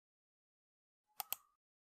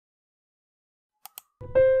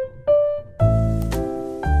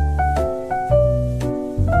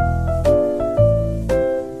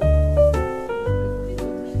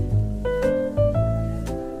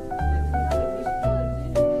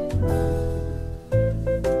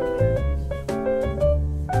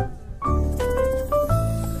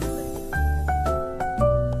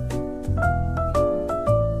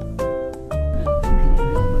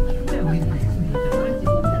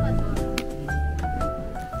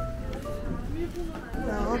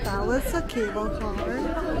cable car.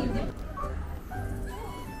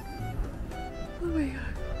 Oh my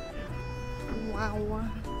god. Wow.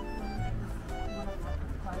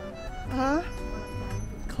 Huh?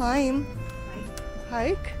 Climb?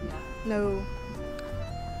 Hike? No.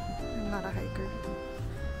 I'm not a hiker.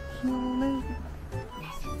 No.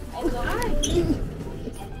 Thank you.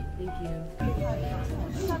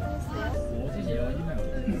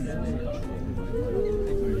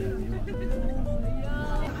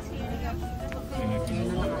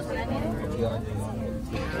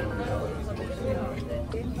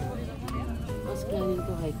 I was planning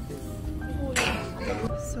to hike this.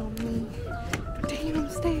 So me. Damn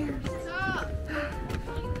stairs.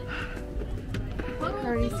 I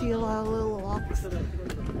already see a lot of little walks. I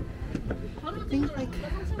think like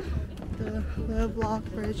the block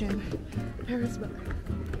bridge in Paris, but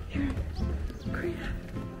here in Korea.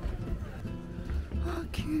 Oh,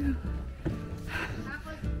 cute.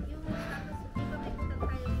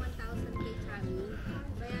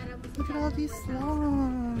 Look at all these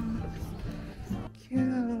swans.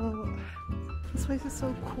 Cute. This place is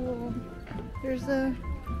so cool. There's the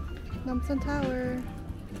Namsan Tower.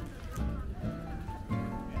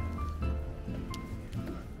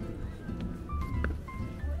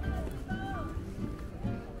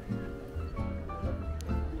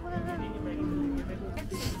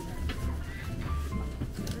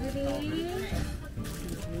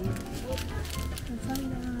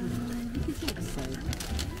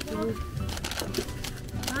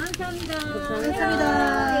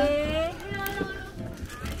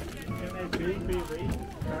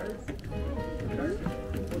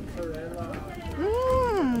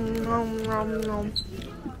 감사합니다.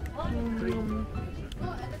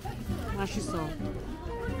 맛있어.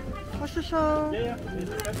 맛있어.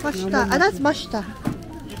 맛있다. 아, that's 맛있다.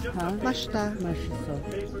 Huh? 맛있다. 맛있어.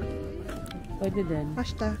 Pwede din.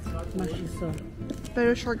 맛있다. 맛있어.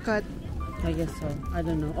 Better shortcut. I guess so. I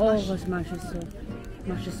don't know. Oh, was 맛있어.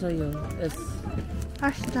 맛있어요. It's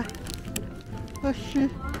맛있다. 맛있어.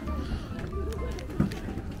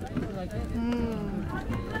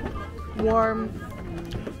 Warm.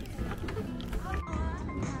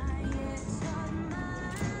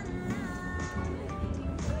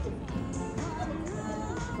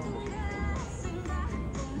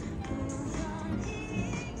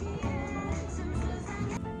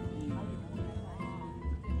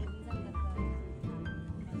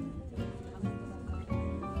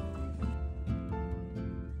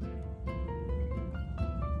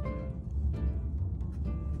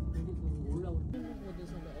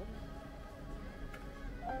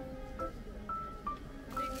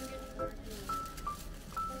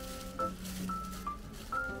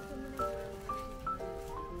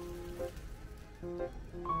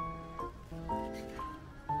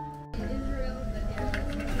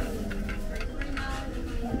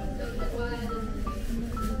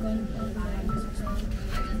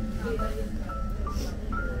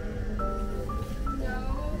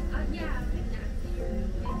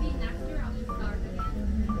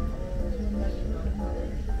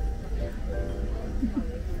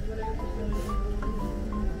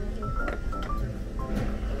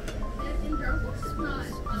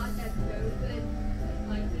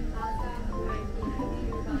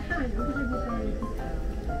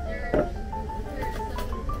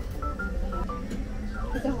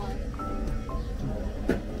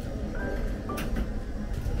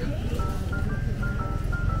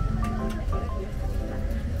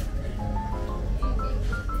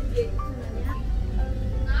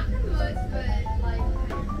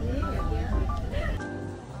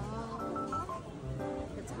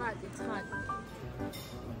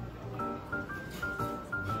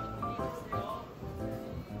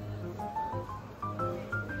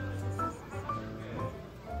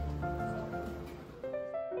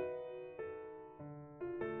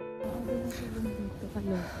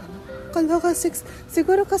 Kaloka,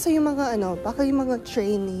 siguro kasi yung mga ano, baka yung mga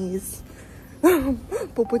trainees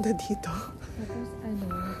pupunta dito. tapos ano,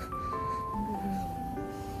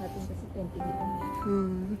 natin kasi 20 dito.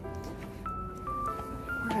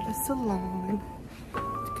 We're at a salon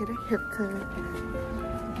to get a haircut.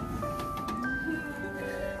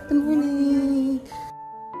 Good morning.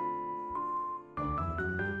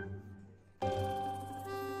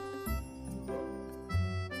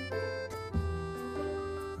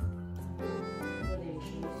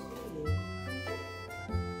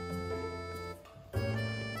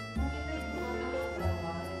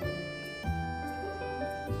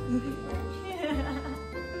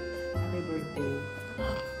 Happy birthday.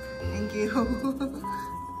 Thank you.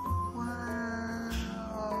 Wow.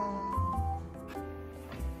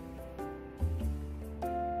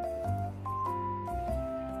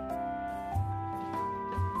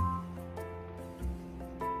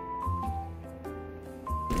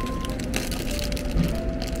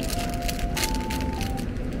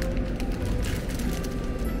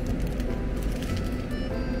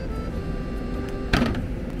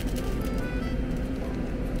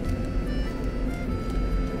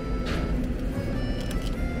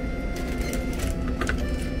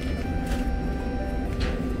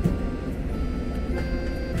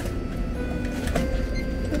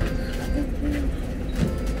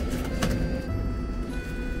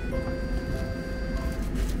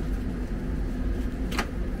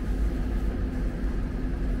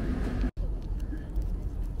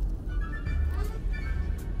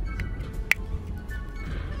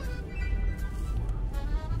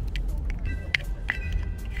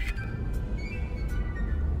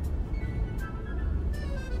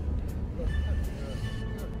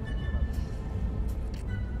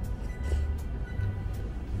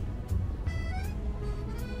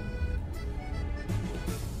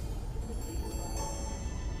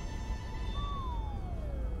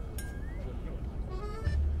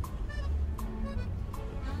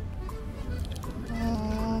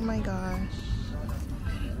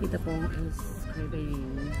 Ito po is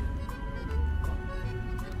craving.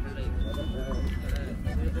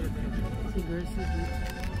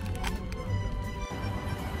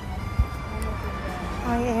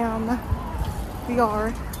 We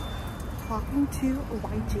are walking to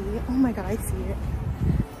YG. Oh my god, I see it.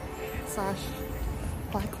 Slash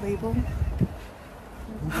Blacklabel.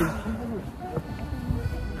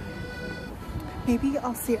 Maybe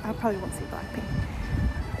I'll see, I probably won't see Blackpink.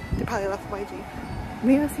 They probably left YG.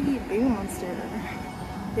 Maybe I'll see Baby Monster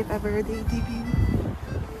if ever they debut.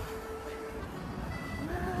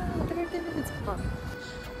 Wow, 30 minutes fun.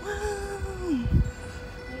 Wow.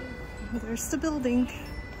 There's the building.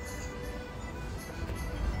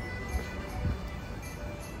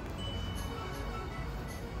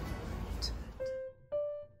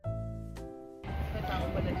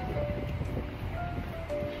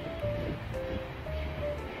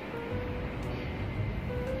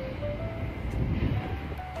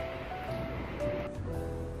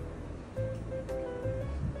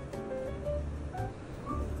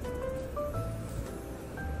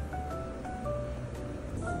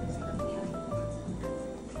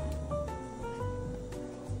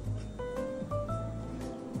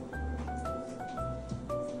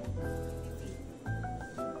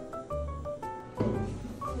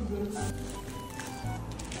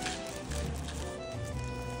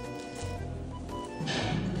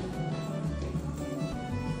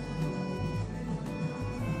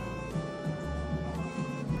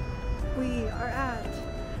 We are at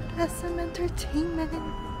SM Entertainment.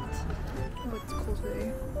 Oh, it's cool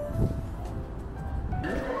today.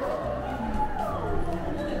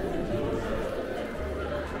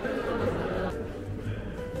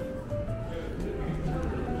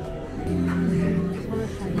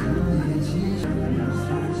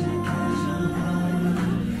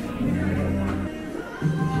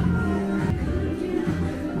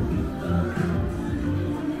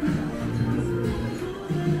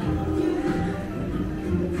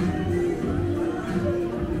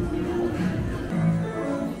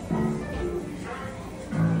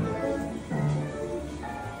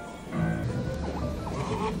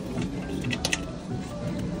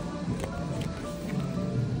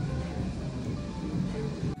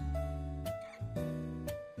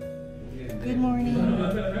 Good morning.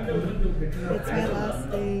 It's my last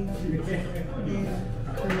day in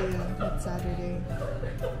Korea. It's Saturday.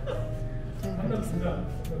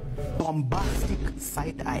 Bombastic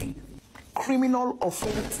side-eye. Criminal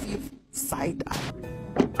offensive side-eye.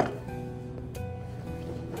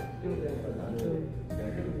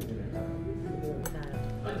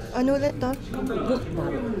 Ano ulit to?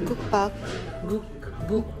 Gukbap. Gukbap.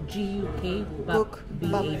 Guk G-U-K. Bap.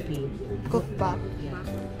 B-A-P. Gukbap. Yeah.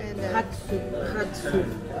 And Hot soup. Hot soup.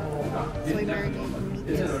 soy marinated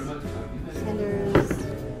meat. And there's,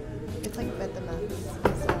 it's like Vietnamese.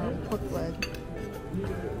 It's pork blood.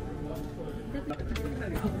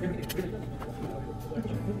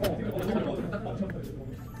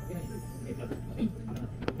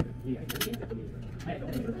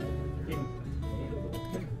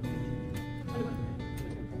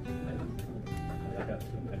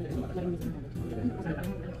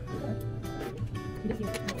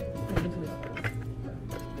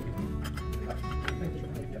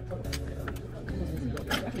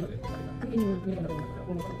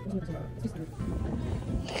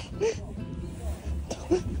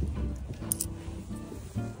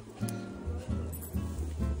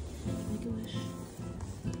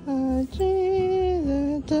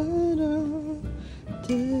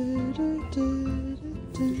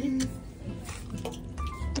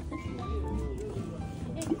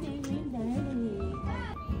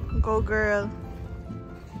 Go girl.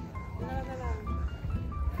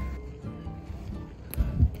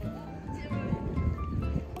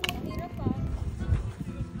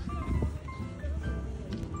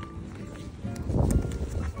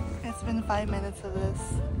 It's been 5 minutes of this.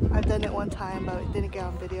 I've done it one time but it didn't get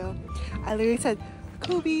on video. I literally said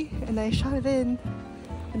Kobe and I shot it in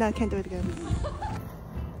and now I can't do it again.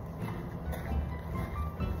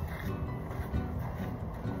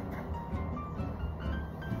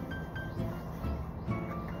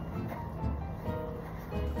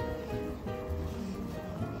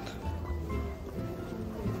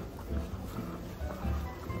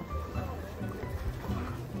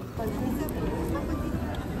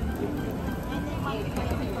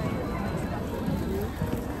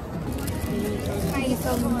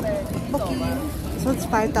 So it's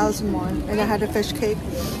 5,000 won, and I had a fish cake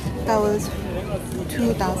that was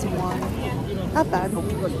 2,000 won. Not bad.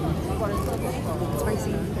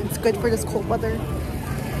 Spicy. It's good for this cold weather.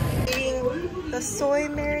 Eating the soy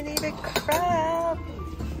marinated crab.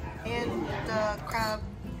 crab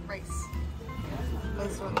rice.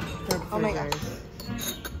 This one. Oh my god.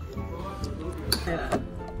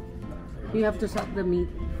 You have to suck the meat.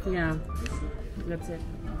 Yeah. That's it.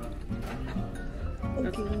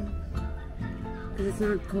 Okay. Because it's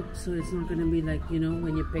not cooked, so it's not gonna be like, you know,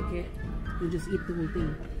 when you pick it, you just eat the whole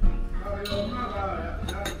thing.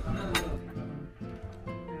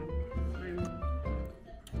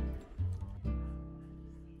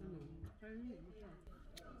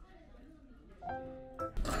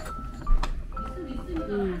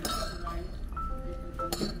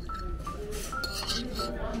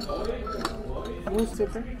 Oh,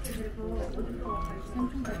 super.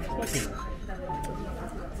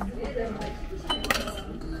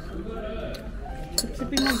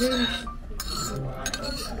 Sipping my drinks.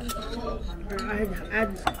 Or add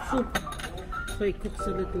soup so it cooks a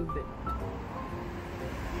little bit.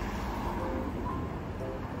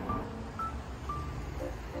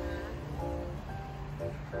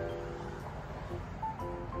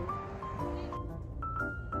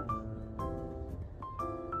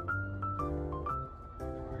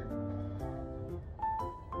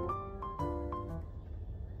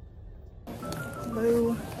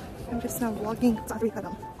 Hello, I'm just now vlogging. It's after we had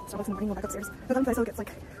Starbucks in the morning, go back upstairs. But sometimes I still get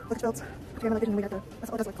like luggage belts, put my luggage and we got that's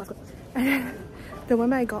all it does, like class clip. And the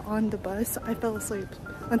moment I got on the bus, I fell asleep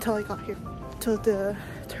until I got here to the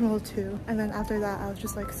Terminal 2. And then after that, I was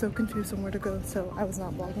just like so confused on where to go, so I was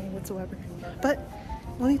not vlogging whatsoever. But it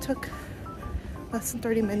only took less than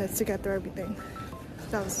 30 minutes to get through everything.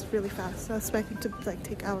 That was really fast. I was expecting to like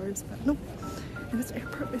take hours, but nope. And this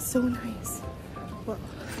airport is so nice.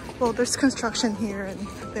 Well, there's construction here and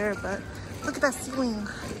there, but look at that ceiling.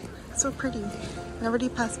 It's so pretty. I already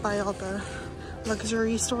passed by all the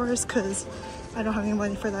luxury stores because I don't have any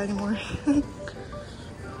money for that anymore.